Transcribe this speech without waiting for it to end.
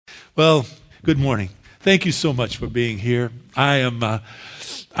Well, good morning. Thank you so much for being here. I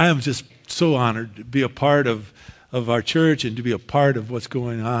am just so honored to be a part of our church and to be a part of what's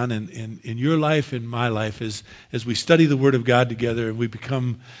going on in your life and my life as we study the Word of God together and we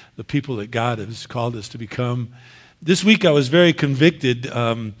become the people that God has called us to become. This week I was very convicted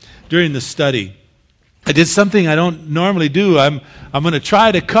during the study. I did something I don't normally do. I'm going to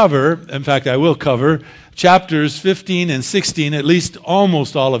try to cover, in fact I will cover, chapters 15 and 16, at least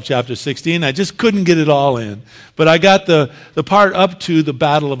almost all of chapter 16. I just couldn't get it all in. But I got the part up to the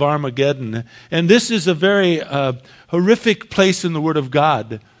Battle of Armageddon. And this is a very horrific place in the Word of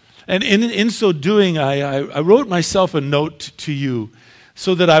God. And in so doing, I wrote myself a note to you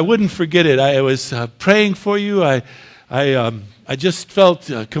so that I wouldn't forget it. I was praying for you. I just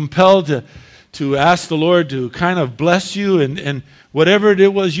felt compelled to ask the Lord to kind of bless you and whatever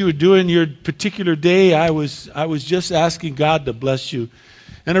it was you were doing your particular day, I was just asking God to bless you.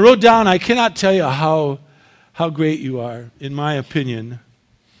 And I wrote down, I cannot tell you how great you are, in my opinion.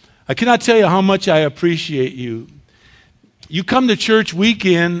 I cannot tell you how much I appreciate you. You come to church week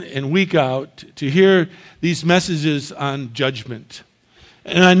in and week out to hear these messages on judgment.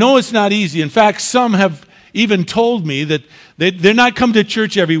 And I know it's not easy. In fact, some have even told me that they're not come to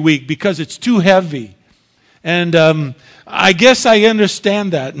church every week because it's too heavy. And I guess I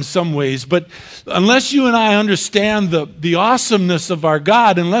understand that in some ways. But unless you and I understand the awesomeness of our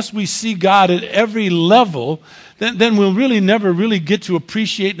God, unless we see God at every level, then we'll really never really get to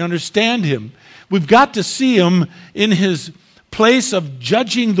appreciate and understand Him. We've got to see Him in His place of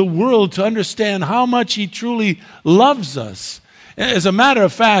judging the world to understand how much He truly loves us. As a matter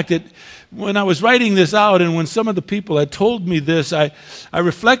of fact, when I was writing this out and when some of the people had told me this, I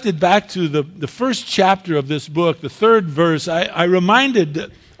reflected back to the first chapter of this book, the third verse. I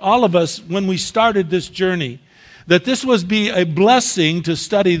reminded all of us when we started this journey that this was be a blessing to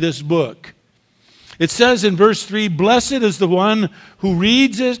study this book. It says in verse 3, "Blessed is the one who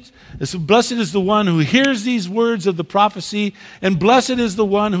reads it, blessed is the one who hears these words of the prophecy, and blessed is the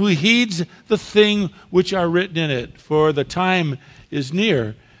one who heeds the thing which are written in it, for the time is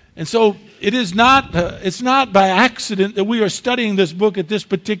near." And so it's not by accident that we are studying this book at this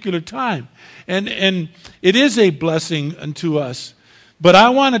particular time. And it is a blessing unto us. But I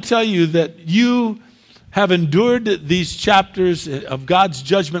want to tell you that you have endured these chapters of God's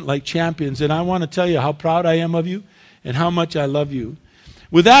judgment like champions. And I want to tell you how proud I am of you and how much I love you.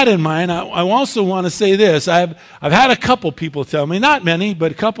 With that in mind, I also want to say this. I've had a couple people tell me, not many,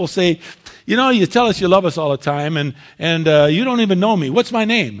 but a couple say, you tell us you love us all the time, and you don't even know me. What's my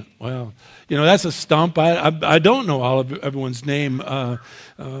name? Well, that's a stump. I don't know all of everyone's name.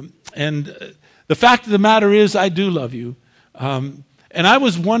 And the fact of the matter is, I do love you. And I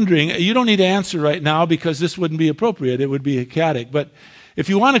was wondering, you don't need to answer right now because this wouldn't be appropriate. It would be chaotic. But if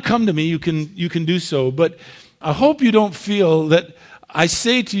you want to come to me, you can do so. But I hope you don't feel that I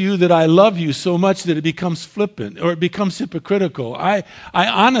say to you that I love you so much that it becomes flippant or it becomes hypocritical. I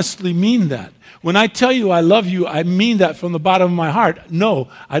honestly mean that. When I tell you I love you, I mean that from the bottom of my heart. No,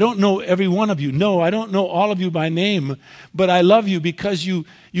 I don't know every one of you. No, I don't know all of you by name. But I love you because you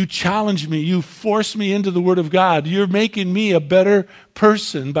challenge me. You force me into the Word of God. You're making me a better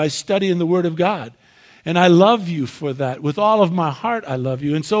person by studying the Word of God. And I love you for that. With all of my heart, I love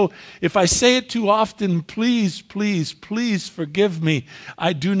you. And so if I say it too often, please, please, please forgive me.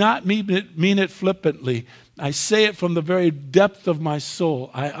 I do not mean it flippantly. I say it from the very depth of my soul.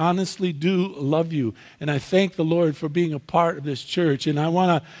 I honestly do love you. And I thank the Lord for being a part of this church. And I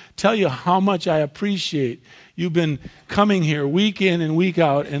want to tell you how much I appreciate you've been coming here week in and week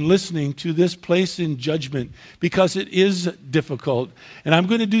out and listening to this place in judgment because it is difficult. And I'm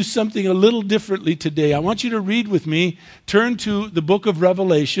going to do something a little differently today. I want you to read with me. Turn to the book of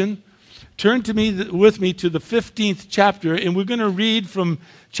Revelation. Turn with me to the 15th chapter, and we're going to read from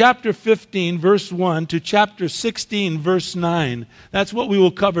chapter 15, verse 1 to chapter 16, verse 9. That's what we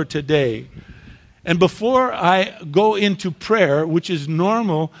will cover today. And before I go into prayer, which is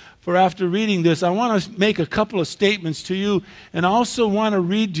normal for after reading this, I want to make a couple of statements to you, and I also want to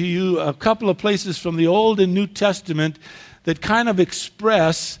read to you a couple of places from the Old and New Testament that kind of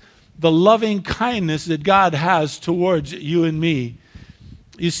express the loving kindness that God has towards you and me.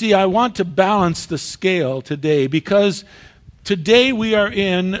 You see, I want to balance the scale today because today we are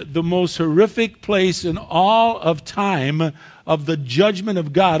in the most horrific place in all of time of the judgment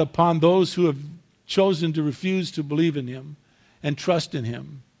of God upon those who have chosen to refuse to believe in Him and trust in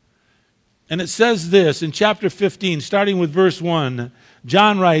Him. And it says this in chapter 15, starting with verse 1,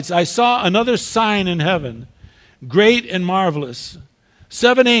 John writes, "I saw another sign in heaven, great and marvelous,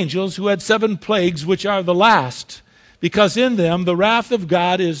 7 angels who had 7 plagues, which are the last, because in them the wrath of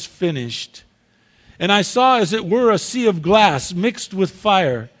God is finished. And I saw as it were a sea of glass mixed with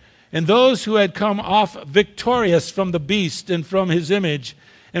fire, and those who had come off victorious from the beast and from his image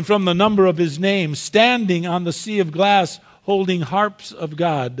and from the number of his name, standing on the sea of glass, holding harps of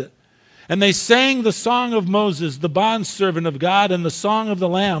God. And they sang the song of Moses, the bondservant of God, and the song of the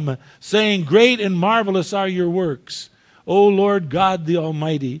Lamb, saying, Great and marvelous are your works, O Lord God the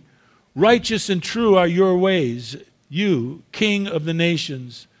Almighty. Righteous and true are your ways, you, King of the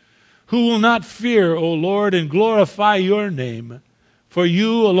nations. Who will not fear, O Lord, and glorify your name? For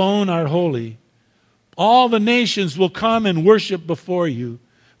you alone are holy. All the nations will come and worship before you,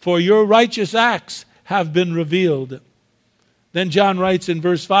 for your righteous acts have been revealed. Then John writes in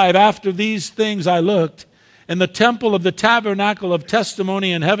verse 5, After these things I looked, and the temple of the tabernacle of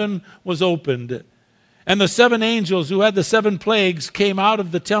testimony in heaven was opened. And the 7 angels who had the 7 plagues came out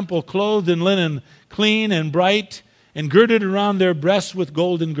of the temple clothed in linen, clean and bright, and girded around their breasts with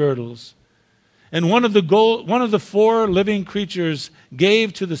golden girdles. And one of the 4 living creatures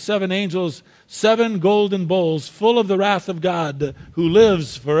gave to the 7 angels 7 golden bowls full of the wrath of God, who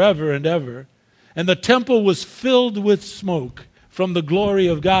lives forever and ever. And the temple was filled with smoke from the glory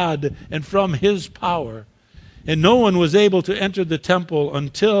of God and from his power. And no one was able to enter the temple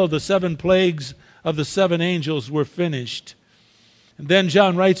until the 7 plagues of the 7 angels were finished. And then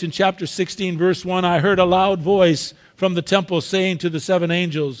John writes in chapter 16, verse 1, I heard a loud voice from the temple saying to the 7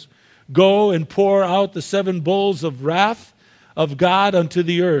 angels, Go and pour out the 7 bowls of wrath of God unto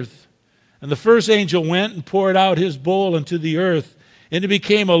the earth. And the first angel went and poured out his bowl unto the earth, and it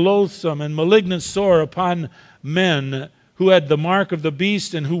became a loathsome and malignant sore upon men who had the mark of the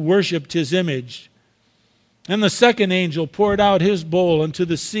beast and who worshipped his image. And the second angel poured out his bowl unto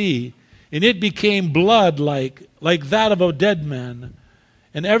the sea, and it became blood like that of a dead man.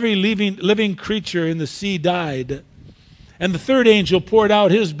 And every living creature in the sea died. And the third angel poured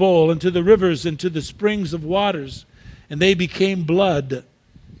out his bowl into the rivers and to the springs of waters, and they became blood.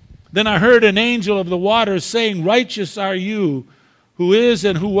 Then I heard an angel of the waters saying, Righteous are you, who is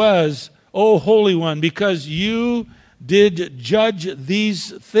and who was, O Holy One, because you did judge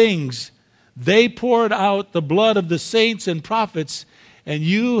these things. They poured out the blood of the saints and prophets, and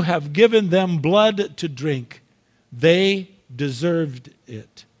you have given them blood to drink. They deserved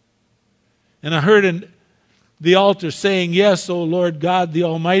it. And I heard the altar saying, Yes, O Lord God the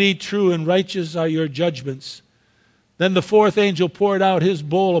Almighty, true and righteous are your judgments. Then the fourth angel poured out his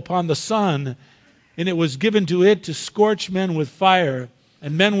bowl upon the sun, and it was given to it to scorch men with fire,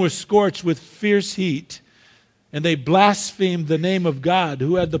 and men were scorched with fierce heat. And they blasphemed the name of God,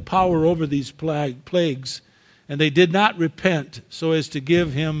 who had the power over these plagues, and they did not repent so as to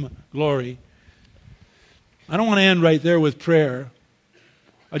give him glory. I don't want to end right there with prayer.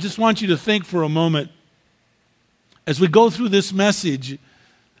 I just want you to think for a moment, as we go through this message,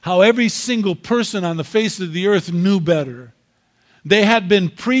 how every single person on the face of the earth knew better. They had been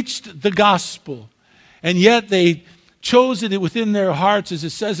preached the gospel, and yet they chose it within their hearts, as it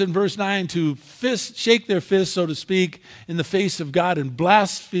says in verse 9, to shake their fists, so to speak, in the face of God and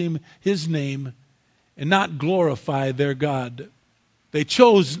blaspheme his name and not glorify their God. They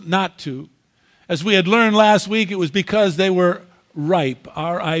chose not to. As we had learned last week, it was because they were ripe,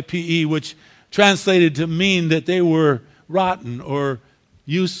 R-I-P-E, which translated to mean that they were rotten or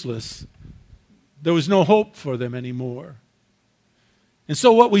useless. There was no hope for them anymore. And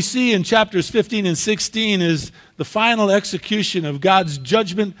so what we see in chapters 15 and 16 is the final execution of God's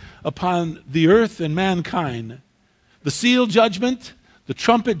judgment upon the earth and mankind. The seal judgment, the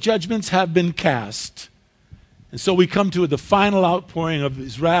trumpet judgments have been cast. And so we come to the final outpouring of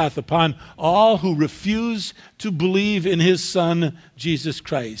his wrath upon all who refuse to believe in his Son, Jesus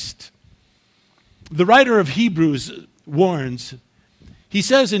Christ. The writer of Hebrews warns. He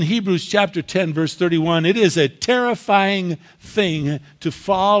says in Hebrews chapter 10, verse 31, it is a terrifying thing to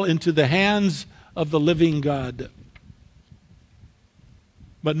fall into the hands of the living God.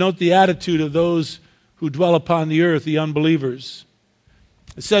 But note the attitude of those who dwell upon the earth, the unbelievers.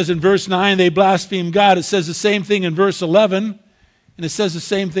 It says in verse 9, they blaspheme God. It says the same thing in verse 11, and it says the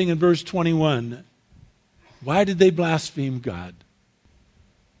same thing in verse 21. Why did they blaspheme God?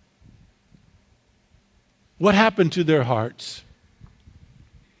 What happened to their hearts?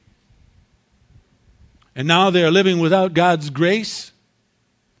 And now they are living without God's grace,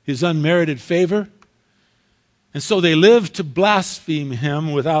 his unmerited favor. And so they live to blaspheme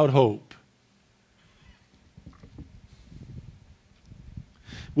him without hope.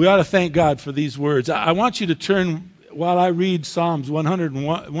 We ought to thank God for these words. I want you to turn, while I read Psalms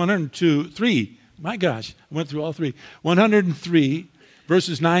 102, 3. My gosh, I went through all 3. 103,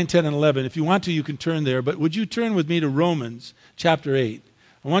 verses 9, 10, and 11. If you want to, you can turn there. But would you turn with me to Romans chapter 8?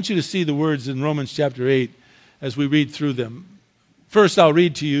 I want you to see the words in Romans chapter 8 as we read through them. First, I'll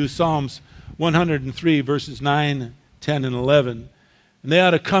read to you Psalms 103, verses 9, 10, and 11. And they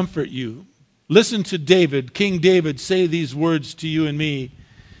ought to comfort you. Listen to David, King David, say these words to you and me.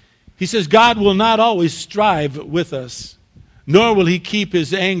 He says, God will not always strive with us, nor will he keep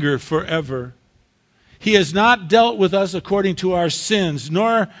his anger forever. He has not dealt with us according to our sins,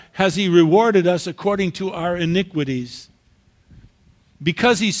 nor has he rewarded us according to our iniquities.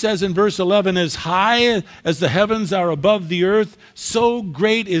 Because he says in verse 11, as high as the heavens are above the earth, so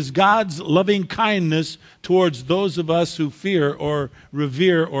great is God's loving kindness towards those of us who fear or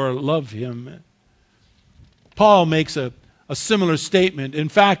revere or love him. Paul makes a similar statement. In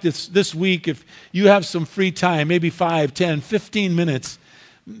fact, it's this week, if you have some free time, maybe 5, 10, 15 minutes,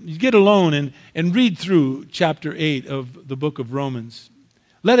 you get alone and read through chapter 8 of the book of Romans.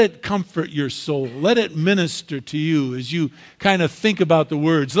 Let it comfort your soul. Let it minister to you as you kind of think about the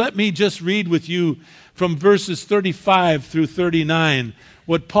words. Let me just read with you from verses 35 through 39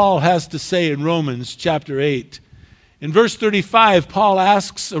 what Paul has to say in Romans chapter 8. In verse 35, Paul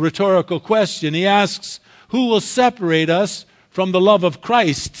asks a rhetorical question. He asks, who will separate us from the love of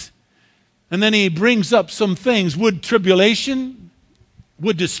Christ? And then he brings up some things. Would tribulation?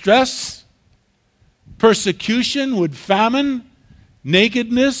 Would distress? Persecution? Would famine?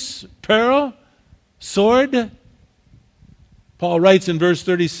 Nakedness, peril, sword. Paul writes in verse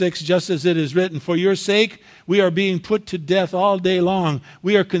 36, just as it is written, for your sake we are being put to death all day long.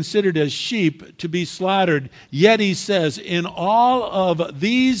 We are considered as sheep to be slaughtered. Yet he says, in all of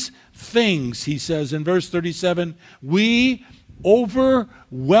these things, he says in verse 37, we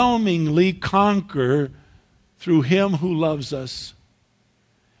overwhelmingly conquer through him who loves us.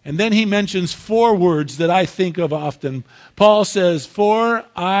 And then he mentions 4 words that I think of often. Paul says, for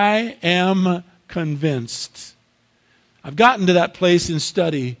I am convinced. I've gotten to that place in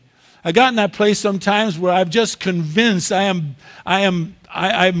study. I've gotten to that place sometimes where I've just convinced, I'm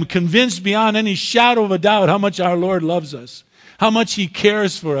convinced beyond any shadow of a doubt how much our Lord loves us, how much he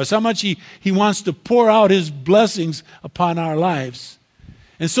cares for us, how much he wants to pour out his blessings upon our lives.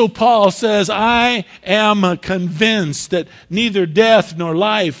 And so Paul says, I am convinced that neither death, nor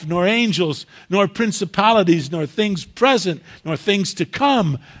life, nor angels, nor principalities, nor things present, nor things to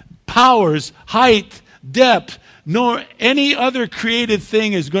come, powers, height, depth, nor any other created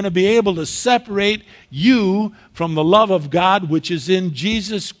thing is going to be able to separate you from the love of God which is in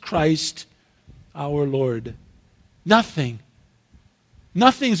Jesus Christ our Lord. Nothing.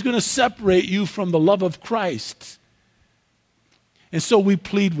 Nothing's going to separate you from the love of Christ. And so we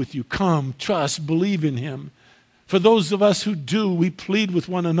plead with you, come, trust, believe in him. For those of us who do, we plead with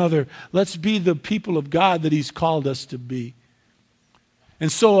one another. Let's be the people of God that he's called us to be. And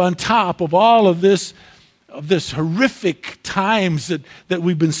so on top of all of this horrific times that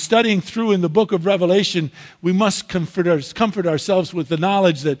we've been studying through in the book of Revelation, we must comfort ourselves with the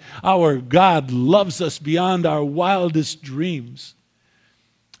knowledge that our God loves us beyond our wildest dreams.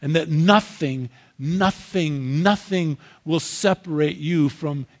 And that nothing will separate you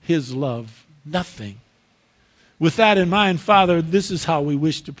from his love. Nothing. With that in mind, Father, this is how we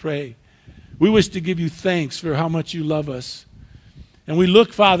wish to pray. We wish to give you thanks for how much you love us. And we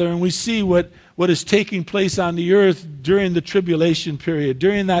look, Father, and we see what is taking place on the earth during the tribulation period,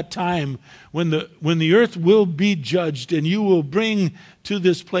 during that time when the earth will be judged and you will bring to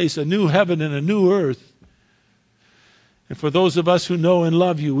this place a new heaven and a new earth. And for those of us who know and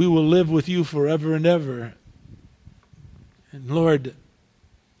love you, we will live with you forever and ever. And Lord,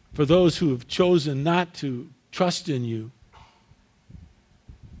 for those who have chosen not to trust in you,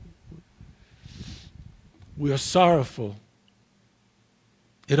 we are sorrowful.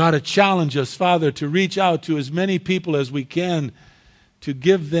 It ought to challenge us, Father, to reach out to as many people as we can to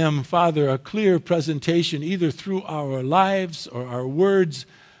give them, Father, a clear presentation, either through our lives or our words,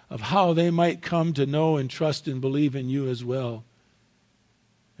 of how they might come to know and trust and believe in you as well,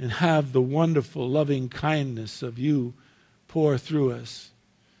 and have the wonderful loving kindness of you pour through us.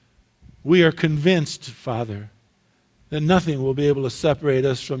 We are convinced, Father, that nothing will be able to separate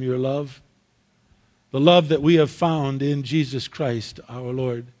us from your love, the love that we have found in Jesus Christ our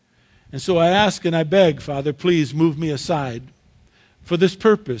Lord. And so I ask and I beg, Father, please move me aside for this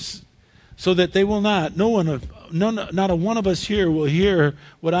purpose, so that they will not a one of us here will hear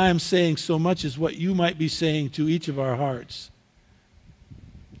what I am saying so much as what you might be saying to each of our hearts,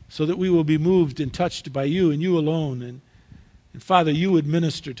 so that we will be moved and touched by you and you alone. And Father, you would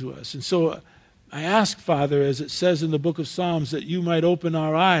minister to us. And so I ask, Father, as it says in the book of Psalms, that you might open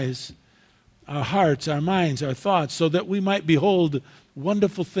our eyes, our hearts, our minds, our thoughts, so that we might behold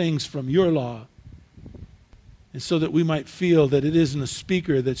wonderful things from your law. And so that we might feel that it isn't a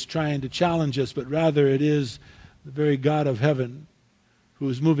speaker that's trying to challenge us, but rather it is the very God of heaven who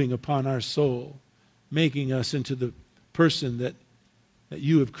is moving upon our soul, making us into the person that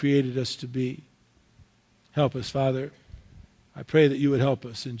you have created us to be. Help us, Father. I pray that you would help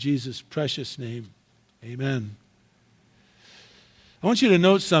us. In Jesus' precious name, amen. I want you to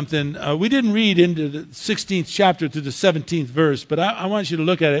note something. We didn't read into the 16th chapter to the 17th verse, but I want you to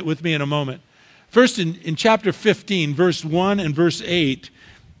look at it with me in a moment. First, in chapter 15, verse 1 and verse 8,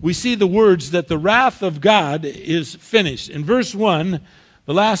 we see the words that the wrath of God is finished. In verse 1,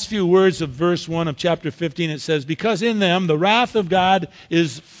 the last few words of verse 1 of chapter 15, it says, because in them the wrath of God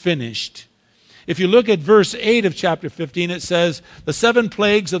is finished. If you look at verse 8 of chapter 15, it says, the 7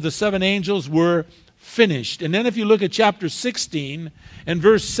 plagues of the 7 angels were finished. And then if you look at chapter 16 and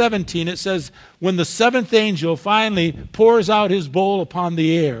verse 17, it says, when the 7th angel finally pours out his bowl upon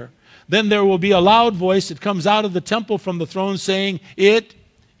the air, then there will be a loud voice that comes out of the temple from the throne saying, it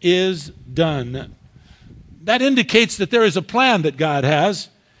is done. That indicates that there is a plan that God has,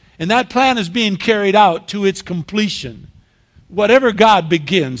 and that plan is being carried out to its completion. Whatever God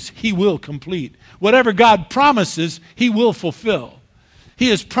begins, He will complete. Whatever God promises, He will fulfill. He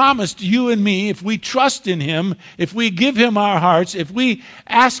has promised you and me, if we trust in Him, if we give Him our hearts, if we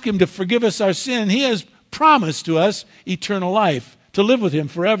ask Him to forgive us our sin, He has promised to us eternal life, to live with Him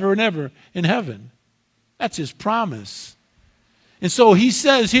forever and ever in heaven. That's His promise. And so He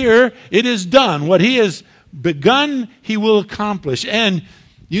says here, it is done. What He has begun, He will accomplish. And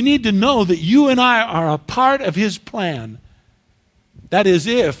you need to know that you and I are a part of His plan. That is,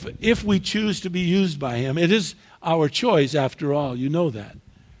 if we choose to be used by Him. It is our choice, after all. You know that.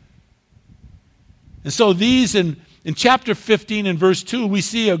 And so these, in chapter 15 and verse 2, we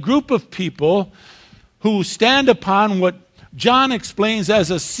see a group of people who stand upon what John explains as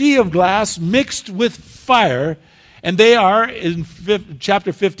a sea of glass mixed with fire. And they are, in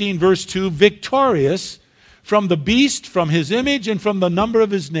chapter 15, verse 2, victorious from the beast, from his image, and from the number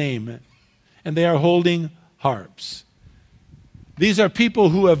of his name. And they are holding harps. These are people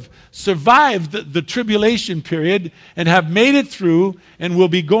who have survived the tribulation period and have made it through and will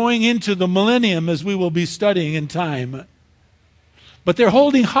be going into the millennium, as we will be studying in time. But they're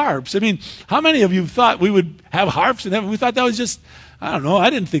holding harps. I mean, how many of you thought we would have harps in heaven? We thought that was just, I don't know, I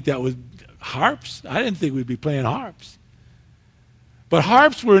didn't think that was harps. I didn't think we'd be playing harps. But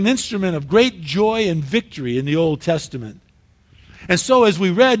harps were an instrument of great joy and victory in the Old Testament. And so as we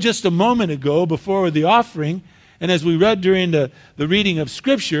read just a moment ago before the offering, and as we read during the reading of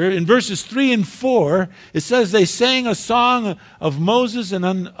Scripture, in verses 3 and 4, it says they sang a song of Moses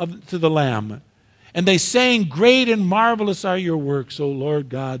and to the Lamb. And they sang, great and marvelous are your works, O Lord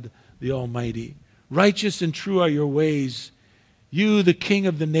God the Almighty. Righteous and true are your ways, you the King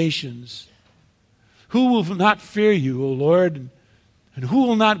of the nations. Who will not fear you, O Lord? And who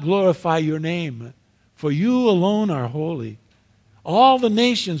will not glorify your name? For you alone are holy. All the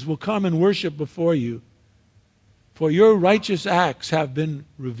nations will come and worship before you, for your righteous acts have been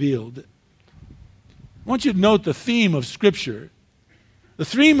revealed. I want you to note the theme of Scripture. The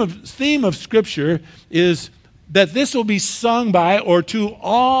theme of Scripture is that this will be sung by or to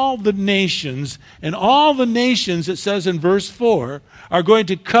all the nations. And all the nations, it says in verse 4, are going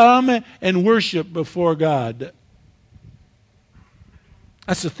to come and worship before God.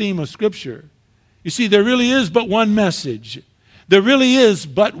 That's the theme of Scripture. You see, there really is but one message. There really is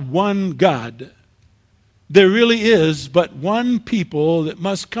but one God. There really is but one people that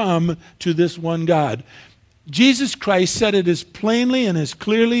must come to this one God. Jesus Christ said it as plainly and as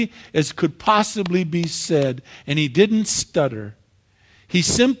clearly as could possibly be said, and He didn't stutter. He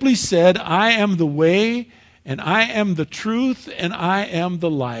simply said, I am the way, and I am the truth, and I am the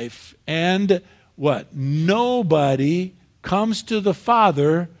life. And what? Nobody comes to the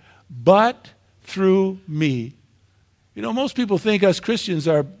Father but through me. You know, most people think us Christians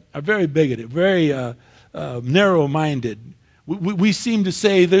are very bigoted, very narrow-minded. We seem to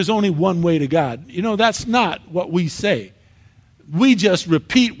say there's only one way to God. You know, that's not what we say. We just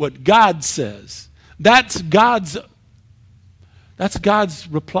repeat what God says. That's God's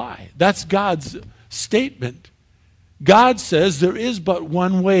reply. That's God's statement. God says there is but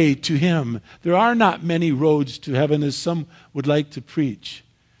one way to Him. There are not many roads to heaven, as some would like to preach.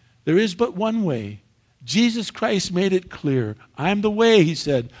 There is but one way. Jesus Christ made it clear. I am the way, He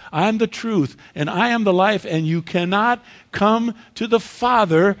said. I am the truth, and I am the life, and you cannot come to the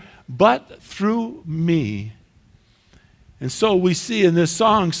Father but through me. And so we see in this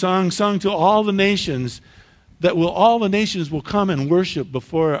song sung to all the nations, that all the nations will come and worship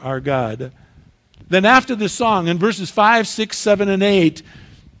before our God. Then after the song, in verses 5, 6, 7, and 8,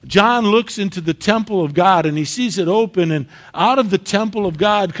 John looks into the temple of God and he sees it open, and out of the temple of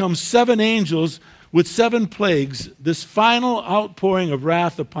God comes 7 angels with 7 plagues, this final outpouring of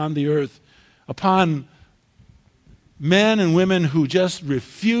wrath upon the earth, upon men and women who just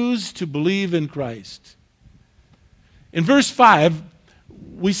refuse to believe in Christ. In verse 5,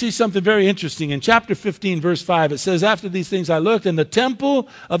 we see something very interesting. In chapter 15, verse 5, it says, "After these things I looked, and the temple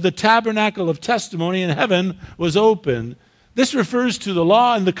of the tabernacle of testimony in heaven was open." This refers to the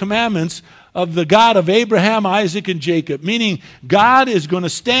law and the commandments of the God of Abraham, Isaac, and Jacob, meaning God is going to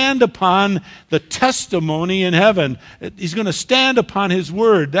stand upon the testimony in heaven. He's going to stand upon His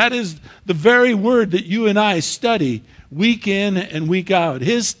Word. That is the very Word that you and I study week in and week out.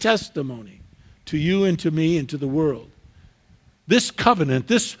 His testimony to you and to me and to the world. This covenant,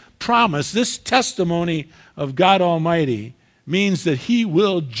 this promise, this testimony of God Almighty means that He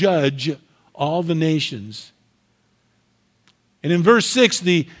will judge all the nations. And in verse 6,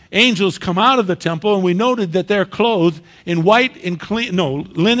 the angels come out of the temple, and we noted that they're clothed in white and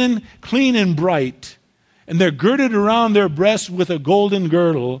linen, clean and bright. And they're girded around their breasts with a golden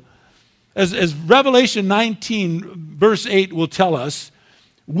girdle. As Revelation 19, verse 8 will tell us,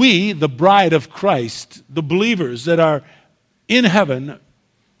 we, the bride of Christ, the believers that are in heaven,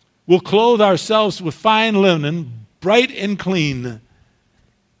 will clothe ourselves with fine linen, bright and clean.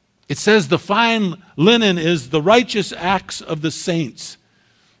 It says the fine linen is the righteous acts of the saints.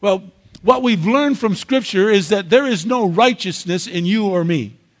 Well, what we've learned from Scripture is that there is no righteousness in you or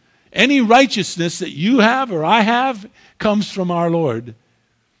me. Any righteousness that you have or I have comes from our Lord.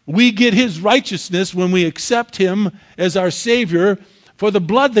 We get His righteousness when we accept Him as our Savior for the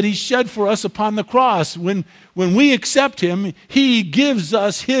blood that He shed for us upon the cross. When we accept Him, He gives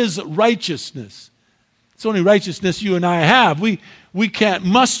us His righteousness. It's the only righteousness you and I have. We can't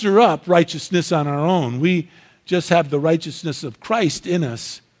muster up righteousness on our own. We just have the righteousness of Christ in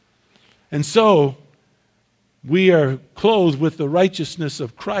us. And so, we are clothed with the righteousness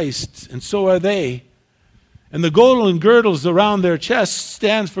of Christ, and so are they. And the golden girdles around their chests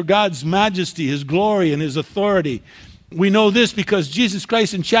stands for God's majesty, His glory, and His authority. We know this because Jesus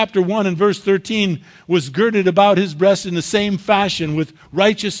Christ in chapter 1 and verse 13 was girded about His breast in the same fashion, with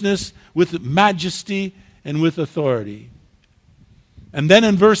righteousness, with majesty, and with authority. And then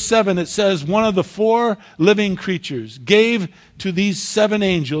in verse 7 it says, one of the 4 living creatures gave to these 7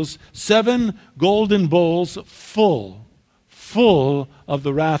 angels 7 golden bowls full of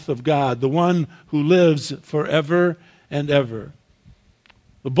the wrath of God, the one who lives forever and ever.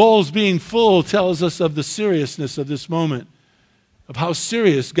 The bowls being full tells us of the seriousness of this moment, of how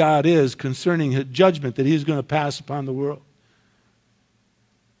serious God is concerning His judgment that He's going to pass upon the world.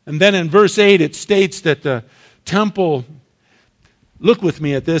 And then in verse 8 it states that the temple, look with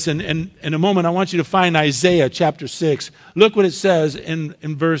me at this, and in a moment I want you to find Isaiah chapter 6. Look what it says in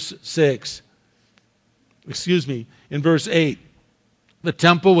verse 6. In verse 8. The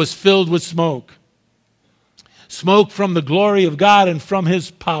temple was filled with smoke. Smoke from the glory of God and from His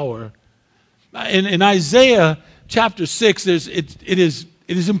power. In Isaiah chapter 6, it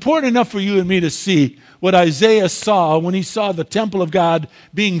is important enough for you and me to see what Isaiah saw when he saw the temple of God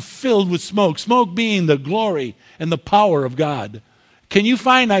being filled with smoke. Smoke being the glory and the power of God. Can you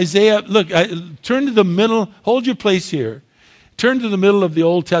find Isaiah? Look, turn to the middle. Hold your place here. Turn to the middle of the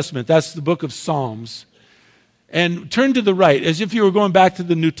Old Testament. That's the book of Psalms. And turn to the right, as if you were going back to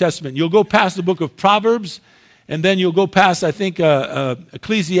the New Testament. You'll go past the book of Proverbs, and then you'll go past, I think,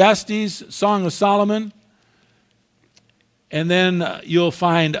 Ecclesiastes, Song of Solomon. And then you'll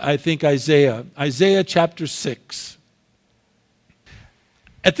find, I think, Isaiah chapter 6.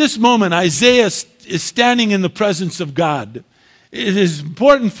 At this moment, Isaiah is standing in the presence of God. It is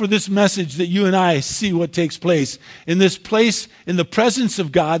important for this message that you and I see what takes place. In this place, in the presence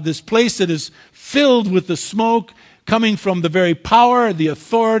of God, this place that is filled with the smoke coming from the very power, the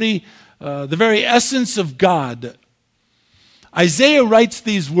authority, the very essence of God. Isaiah writes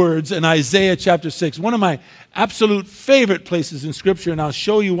these words in Isaiah chapter 6, one of my absolute favorite places in Scripture, and I'll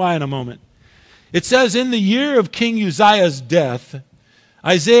show you why in a moment. It says, in the year of King Uzziah's death,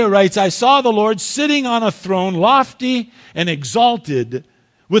 Isaiah writes, I saw the Lord sitting on a throne, lofty and exalted,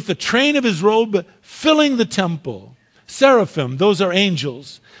 with the train of His robe filling the temple. Seraphim, those are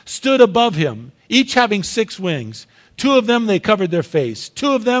angels, stood above Him, each having 6 wings. 2 of them they covered their face,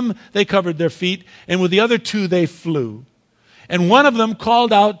 2 of them they covered their feet, and with the other 2 they flew. And one of them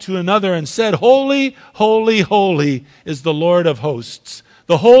called out to another and said, Holy, holy, holy is the Lord of hosts.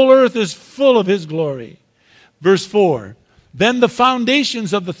 The whole earth is full of His glory. Verse 4, then the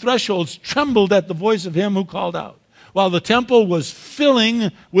foundations of the thresholds trembled at the voice of Him who called out. while the temple was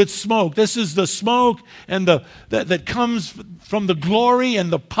filling with smoke. This is the smoke and that comes from the glory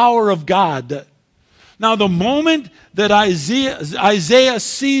and the power of God. Now, the moment that Isaiah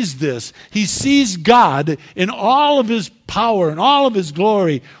sees this, he sees God in all of his power and all of his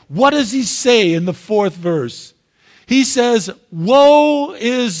glory. What does he say in the 4th verse? He says, "Woe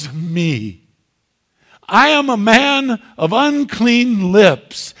is me. I am a man of unclean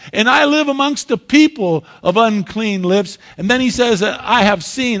lips, and I live amongst a people of unclean lips." And then he says, "I have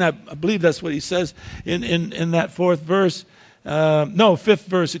seen," I believe that's what he says in that 4th verse. 5th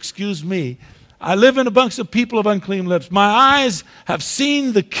verse, excuse me. "I live in amongst a people of unclean lips. My eyes have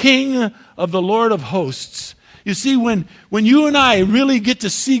seen the King of the Lord of hosts." You see, when you and I really get to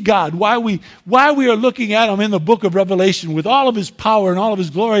see God, why we are looking at him in the book of Revelation with all of his power and all of his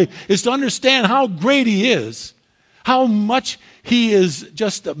glory, is to understand how great he is, how much he is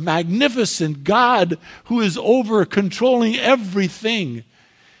just a magnificent God who is over controlling everything.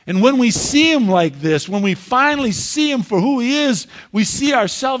 And when we see him like this, when we finally see him for who he is, we see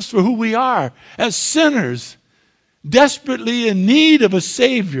ourselves for who we are, as sinners, desperately in need of a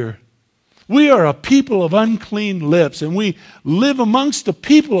Savior. We are a people of unclean lips, and we live amongst the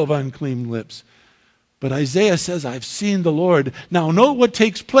people of unclean lips. But Isaiah says, "I've seen the Lord." Now, note what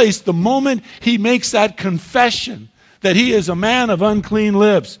takes place the moment he makes that confession that he is a man of unclean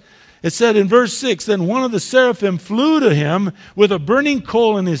lips. It said in verse 6, "Then one of the seraphim flew to him with a burning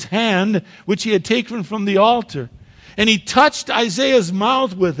coal in his hand, which he had taken from the altar. And he touched Isaiah's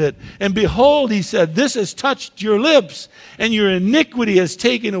mouth with it. And behold," he said, "this has touched your lips, and your iniquity is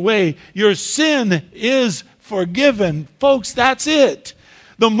taken away. Your sin is forgiven." Folks, that's it.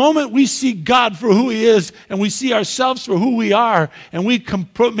 The moment we see God for who he is, and we see ourselves for who we are, and we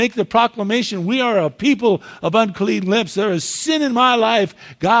make the proclamation, "We are a people of unclean lips. There is sin in my life,"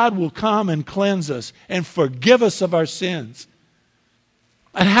 God will come and cleanse us and forgive us of our sins.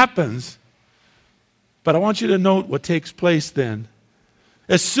 It happens. But I want you to note what takes place then.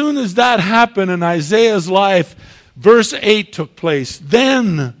 As soon as that happened in Isaiah's life, verse 8 took place.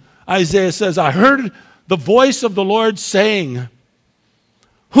 Then Isaiah says, "I heard the voice of the Lord saying,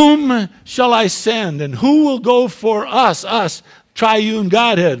 'Whom shall I send, and who will go for us?'" Us, triune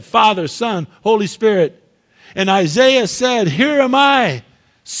Godhead, Father, Son, Holy Spirit. "And Isaiah said, 'Here am I,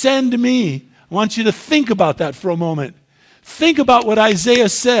 send me.'" I want you to think about that for a moment. Think about what Isaiah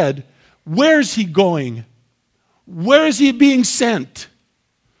said. Where's he going? Where is he being sent?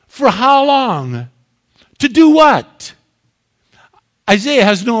 For how long? To do what? Isaiah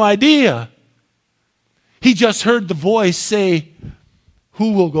has no idea. He just heard the voice say,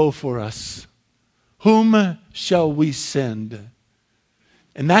 "Who will go for us? Whom shall we send?"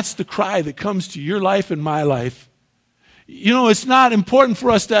 And that's the cry that comes to your life and my life. You know, it's not important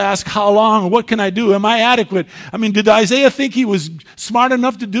for us to ask how long or what can I do? Am I adequate? I mean, did Isaiah think he was smart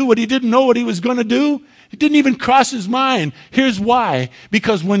enough to do what he didn't know what he was going to do? It didn't even cross his mind. Here's why.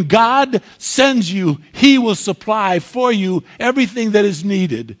 Because when God sends you, he will supply for you everything that is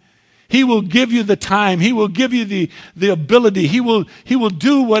needed. He will give you the time. He will give you the ability. He will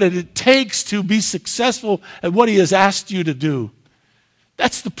do what it takes to be successful at what he has asked you to do.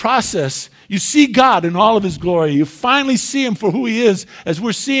 That's the process. You see God in all of his glory. You finally see him for who he is, as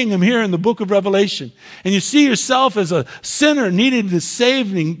we're seeing him here in the book of Revelation. And you see yourself as a sinner needing the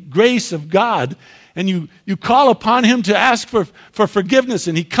saving grace of God. And you call upon him to ask for forgiveness.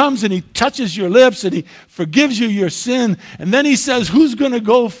 And he comes and he touches your lips and he forgives you your sin. And then he says, "Who's going to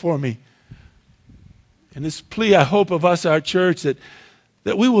go for me?" And this plea, I hope, of us, our church,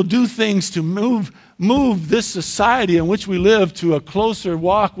 that we will do things to move this society in which we live to a closer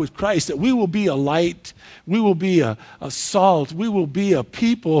walk with Christ, that we will be a light, we will be a salt, we will be a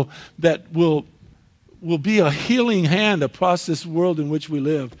people that will be a healing hand across this world in which we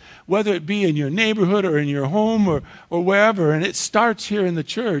live, whether it be in your neighborhood or in your home or wherever. And it starts here in the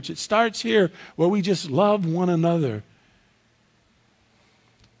church. It starts here where we just love one another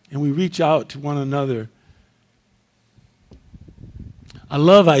and we reach out to one another. I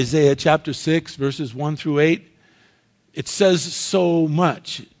love Isaiah chapter 6, verses 1 through 8. It says so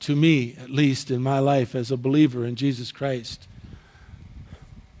much to me, at least in my life as a believer in Jesus Christ.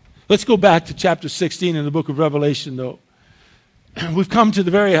 Let's go back to chapter 16 in the book of Revelation, though. We've come to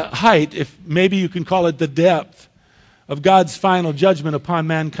the very height, if maybe you can call it the depth, of God's final judgment upon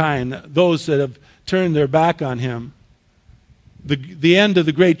mankind, those that have turned their back on him. The end of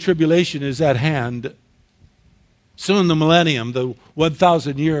the Great Tribulation is at hand. Soon the millennium, the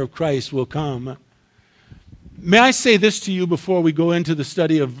 1,000 year of Christ will come. May I say this to you before we go into the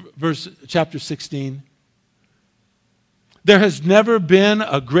study of chapter 16? There has never been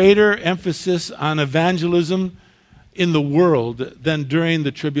a greater emphasis on evangelism in the world than during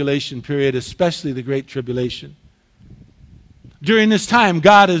the tribulation period, especially the Great Tribulation. During this time,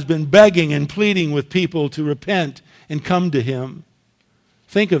 God has been begging and pleading with people to repent and come to Him.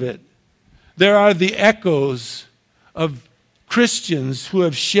 Think of it. There are the echoes of Christians who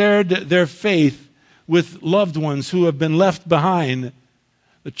have shared their faith with loved ones who have been left behind.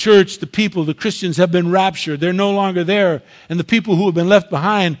 The church, the people, the Christians have been raptured. They're no longer there. And the people who have been left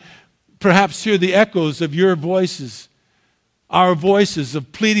behind perhaps hear the echoes of your voices, our voices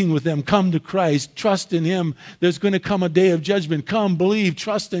of pleading with them, come to Christ, trust in Him. There's going to come a day of judgment. Come, believe,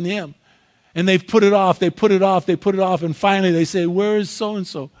 trust in Him. And they've put it off, they put it off, they put it off, and finally they say, where is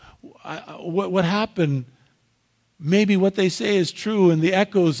so-and-so? What happened? Maybe what they say is true, and the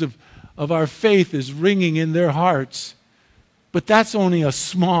echoes of our faith is ringing in their hearts. But that's only a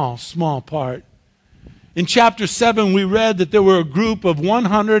small part. In chapter 7, we read that there were a group of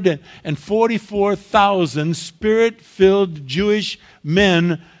 144,000 Spirit-filled Jewish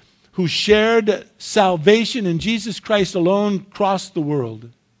men who shared salvation in Jesus Christ alone across the world.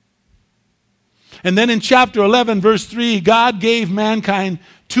 And then in chapter 11, verse 3, God gave mankind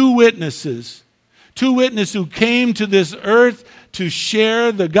two witnesses who came to this earth to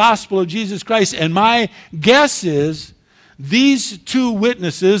share the gospel of Jesus Christ. And my guess is these two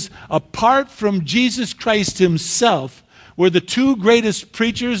witnesses, apart from Jesus Christ Himself, were the two greatest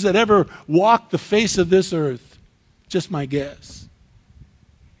preachers that ever walked the face of this earth. Just my guess.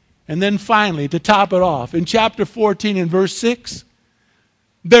 And then finally, to top it off, in chapter 14 and verse 6,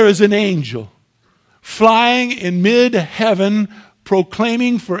 there is an angel flying in mid-heaven,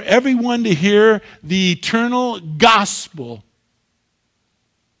 proclaiming for everyone to hear the eternal gospel.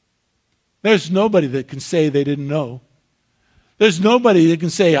 There's nobody that can say they didn't know. There's nobody that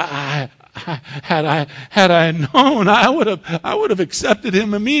can say, had I known, I would have accepted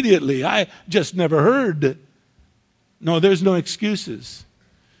Him immediately. I just never heard. No, there's no excuses.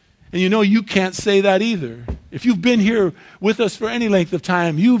 And you can't say that either. If you've been here with us for any length of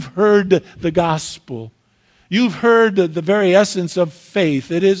time, you've heard the gospel. You've heard the very essence of faith.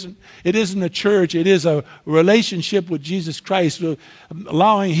 It isn't a church. It is a relationship with Jesus Christ,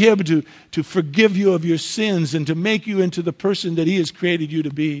 allowing Him to forgive you of your sins and to make you into the person that He has created you to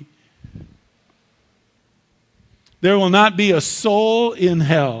be. There will not be a soul in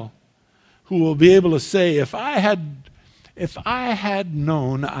hell who will be able to say, if I had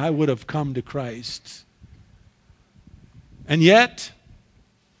known, I would have come to Christ. And yet,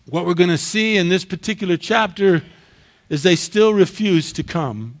 what we're going to see in this particular chapter is they still refuse to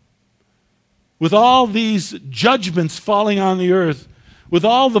come. With all these judgments falling on the earth, with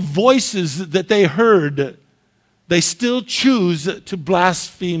all the voices that they heard, they still choose to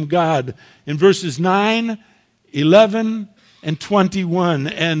blaspheme God. In verses 9, 11, and 21,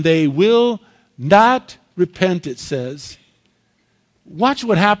 and they will not repent, it says. Watch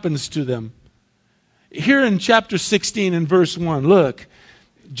what happens to them. Here in chapter 16 and verse 1, look.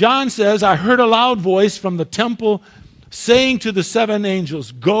 John says, I heard a loud voice from the temple saying to the seven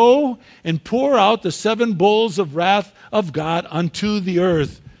angels, go and pour out the seven bowls of wrath of God unto the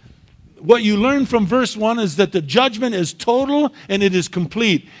earth. What you learn from verse 1 is that the judgment is total and it is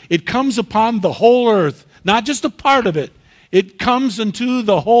complete. It comes upon the whole earth, not just a part of it. It comes into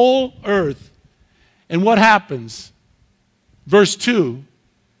the whole earth. And what happens? Verse 2,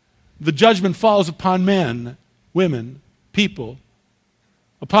 the judgment falls upon men, women, people,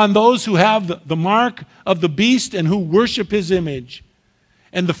 upon those who have the mark of the beast and who worship his image.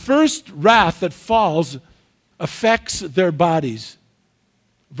 And the first wrath that falls affects their bodies.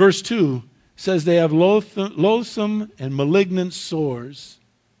 Verse 2 says they have loathsome and malignant sores.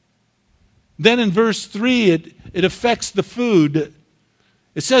 Then in verse 3, it affects the food.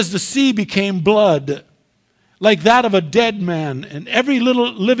 It says the sea became blood, like that of a dead man, and every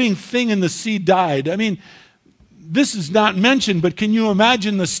little living thing in the sea died. I mean, this is not mentioned, but can you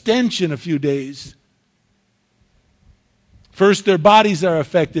imagine the stench in a few days? First, their bodies are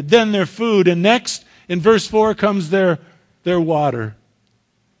affected, then their food, and next, in verse 4, comes their water.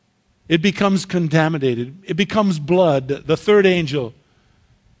 It becomes contaminated. It becomes blood. The third angel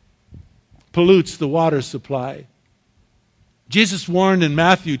pollutes the water supply. Jesus warned in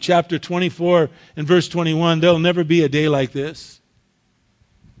Matthew chapter 24 and verse 21, there'll never be a day like this.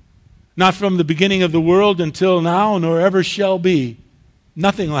 Not from the beginning of the world until now, nor ever shall be.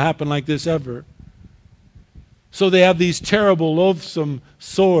 Nothing will happen like this ever. So they have these terrible, loathsome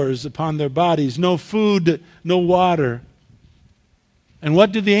sores upon their bodies. No food, no water. And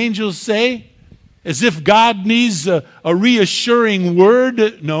what did the angels say? As if God needs a reassuring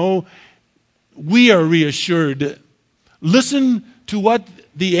word? No, we are reassured. Listen to what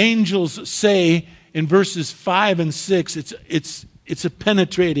the angels say in verses 5 and 6. It's a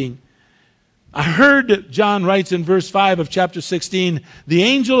penetrating. I heard, John writes in verse 5 of chapter 16, the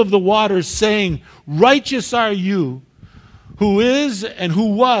angel of the waters saying, righteous are you, who is and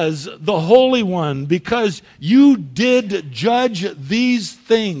who was the Holy One, because you did judge these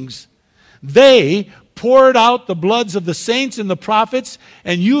things. They poured out the bloods of the saints and the prophets,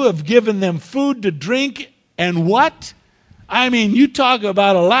 and you have given them food to drink. And what? I mean, you talk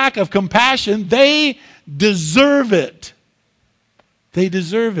about a lack of compassion. They deserve it. They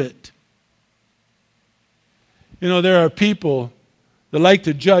deserve it. You know, there are people that like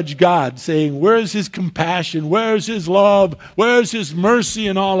to judge God, saying, where's His compassion? Where's His love? Where's His mercy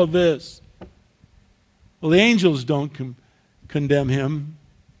in all of this? Well, the angels don't condemn Him.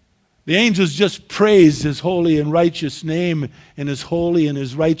 The angels just praise His holy and righteous name and His holy and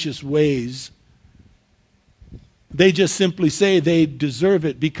His righteous ways. They just simply say they deserve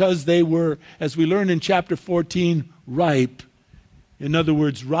it because they were, as we learned in chapter 14, ripe. In other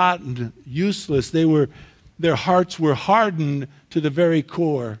words, rotten, useless. Their hearts were hardened to the very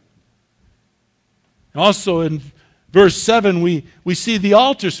core. Also in verse 7, we see the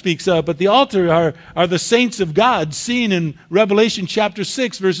altar speaks up, but the altar are the saints of God, seen in Revelation chapter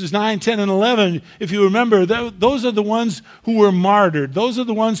 6, verses 9, 10, and 11. If you remember, those are the ones who were martyred. Those are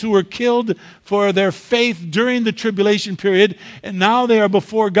the ones who were killed for their faith during the tribulation period, and now they are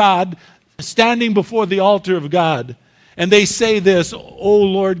before God, standing before the altar of God. And they say this, O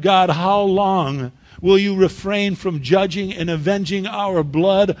Lord God, how long will you refrain from judging and avenging our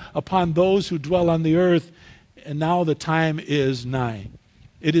blood upon those who dwell on the earth? And now the time is nigh.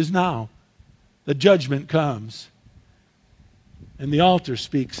 It is now. The judgment comes. And the altar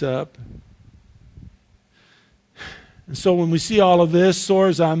speaks up. And so when we see all of this,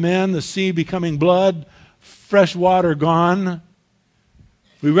 sores on men, the sea becoming blood, fresh water gone,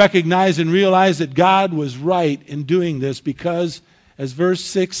 we recognize and realize that God was right in doing this because, as verse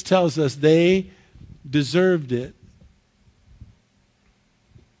 6 tells us, they deserved it.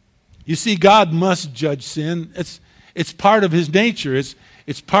 You see, God must judge sin. It's part of His nature.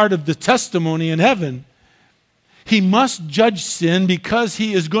 It's part of the testimony in heaven. He must judge sin because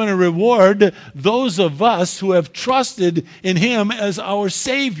He is going to reward those of us who have trusted in Him as our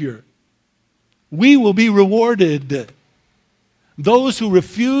Savior. We will be rewarded. Those who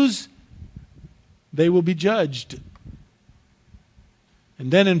refuse, they will be judged. And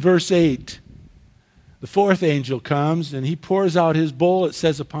then in verse 8, the fourth angel comes and he pours out his bowl, it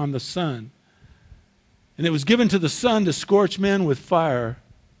says, upon the sun. And it was given to the sun to scorch men with fire.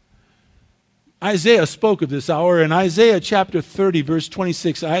 Isaiah spoke of this hour. In Isaiah chapter 30, verse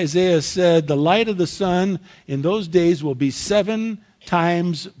 26, Isaiah said, the light of the sun in those days will be 7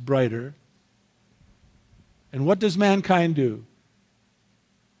 times brighter. And what does mankind do?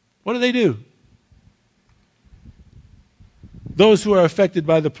 What do they do? Those who are affected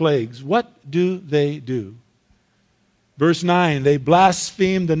by the plagues, what do they do? Verse 9, they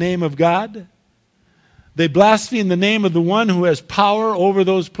blaspheme the name of God. They blaspheme the name of the one who has power over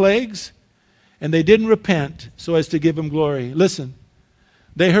those plagues. And they didn't repent so as to give Him glory. Listen,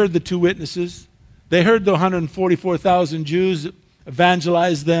 they heard the 2 witnesses. They heard the 144,000 Jews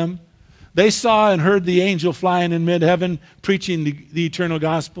evangelize them. They saw and heard the angel flying in mid-heaven preaching the eternal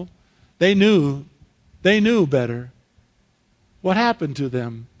gospel. They knew better. What happened to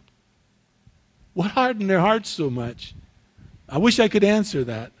them? What hardened their hearts so much? I wish I could answer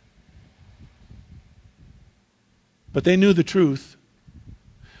that. But they knew the truth.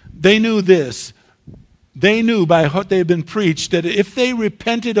 They knew this. They knew by what they had been preached that if they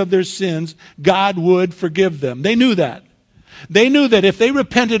repented of their sins, God would forgive them. They knew that. They knew that if they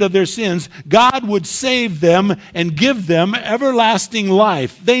repented of their sins, God would save them and give them everlasting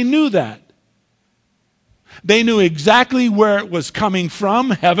life. They knew that. They knew exactly where it was coming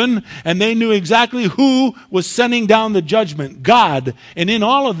from, heaven, and they knew exactly who was sending down the judgment, God. And in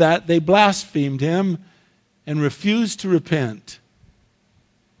all of that, they blasphemed Him and refused to repent.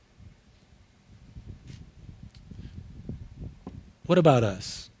 What about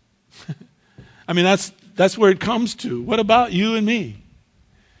us? I mean, that's where it comes to. What about you and me?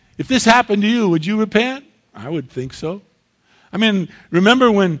 If this happened to you, would you repent? I would think so. I mean,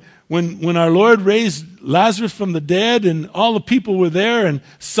 remember when our Lord raised Lazarus from the dead and all the people were there and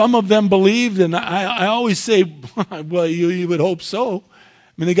some of them believed, and I always say, well, you would hope so.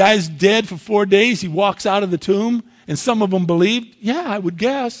 I mean, the guy's dead for 4 days. He walks out of the tomb and some of them believed. Yeah, I would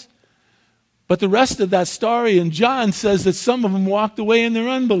guess. But the rest of that story in John says that some of them walked away in their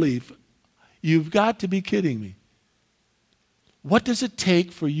unbelief. You've got to be kidding me. What does it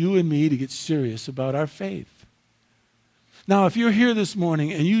take for you and me to get serious about our faith? Now, if you're here this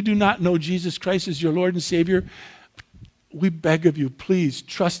morning and you do not know Jesus Christ as your Lord and Savior, we beg of you, please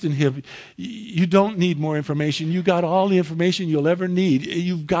trust in Him. You don't need more information. You got all the information you'll ever need.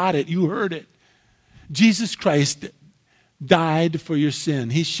 You've got it. You heard it. Jesus Christ died for your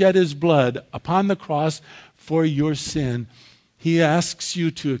sin. He shed His blood upon the cross for your sin. He asks you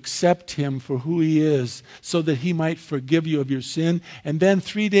to accept Him for who He is so that He might forgive you of your sin. And then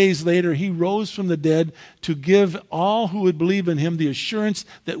 3 days later, He rose from the dead to give all who would believe in Him the assurance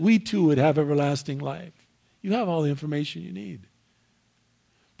that we too would have everlasting life. You have all the information you need.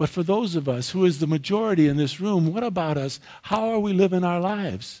 But for those of us who is the majority in this room, what about us? How are we living our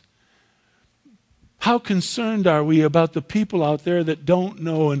lives? How concerned are we about the people out there that don't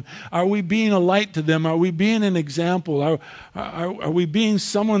know? And are we being a light to them? Are we being an example? Are we being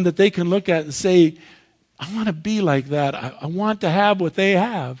someone that they can look at and say, I want to be like that. I want to have what they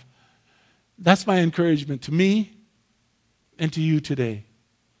have. That's my encouragement to me and to you today.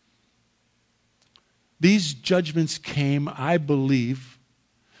 These judgments came, I believe,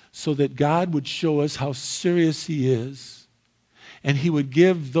 so that God would show us how serious He is. And He would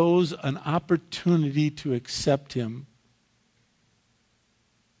give those an opportunity to accept Him.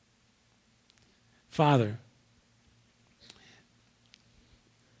 Father,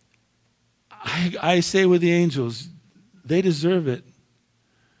 I say with the angels, they deserve it.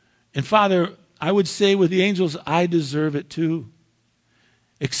 And Father, I would say with the angels, I deserve it too.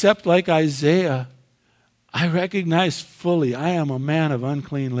 Except like Isaiah, I recognize fully I am a man of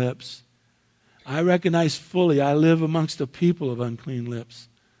unclean lips. I recognize fully I live amongst a people of unclean lips.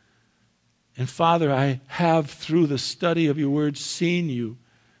 And Father, I have through the study of your word seen you.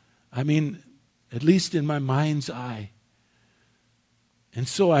 I mean, at least in my mind's eye. And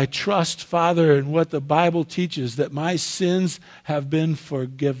so I trust, Father, in what the Bible teaches, that my sins have been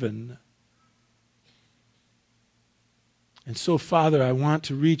forgiven. And so, Father, I want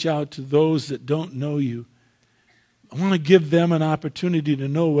to reach out to those that don't know you. I want to give them an opportunity to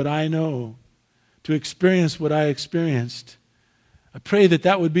know what I know, to experience what I experienced. I pray that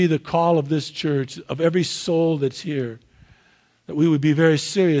that would be the call of this church, of every soul that's here, that we would be very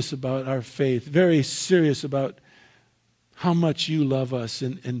serious about our faith, very serious about how much you love us,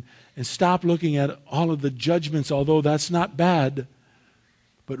 and stop looking at all of the judgments, although that's not bad,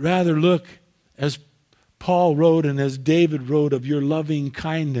 but rather look, as Paul wrote and as David wrote, of your loving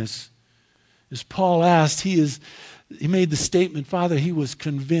kindness. As Paul asked, he made the statement, Father, he was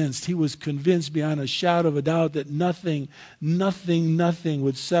convinced beyond a shadow of a doubt that nothing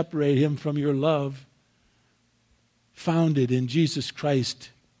would separate him from your love, founded in Jesus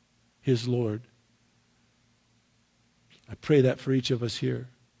Christ, his Lord. I pray that for each of us here.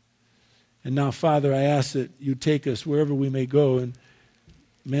 And now, Father, I ask that you take us wherever we may go. And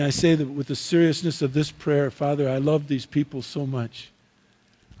may I say that with the seriousness of this prayer, Father, I love these people so much.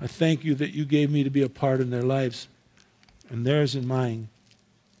 I thank you that you gave me to be a part in their lives and theirs and mine.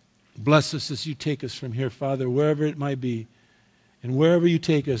 Bless us as you take us from here, Father, wherever it might be. And wherever you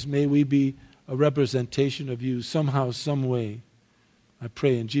take us, may we be a representation of you somehow, some way. I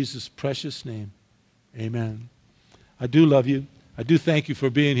pray in Jesus' precious name. Amen. I do love you. I do thank you for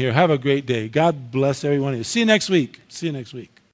being here. Have a great day. God bless every one of you. See you next week.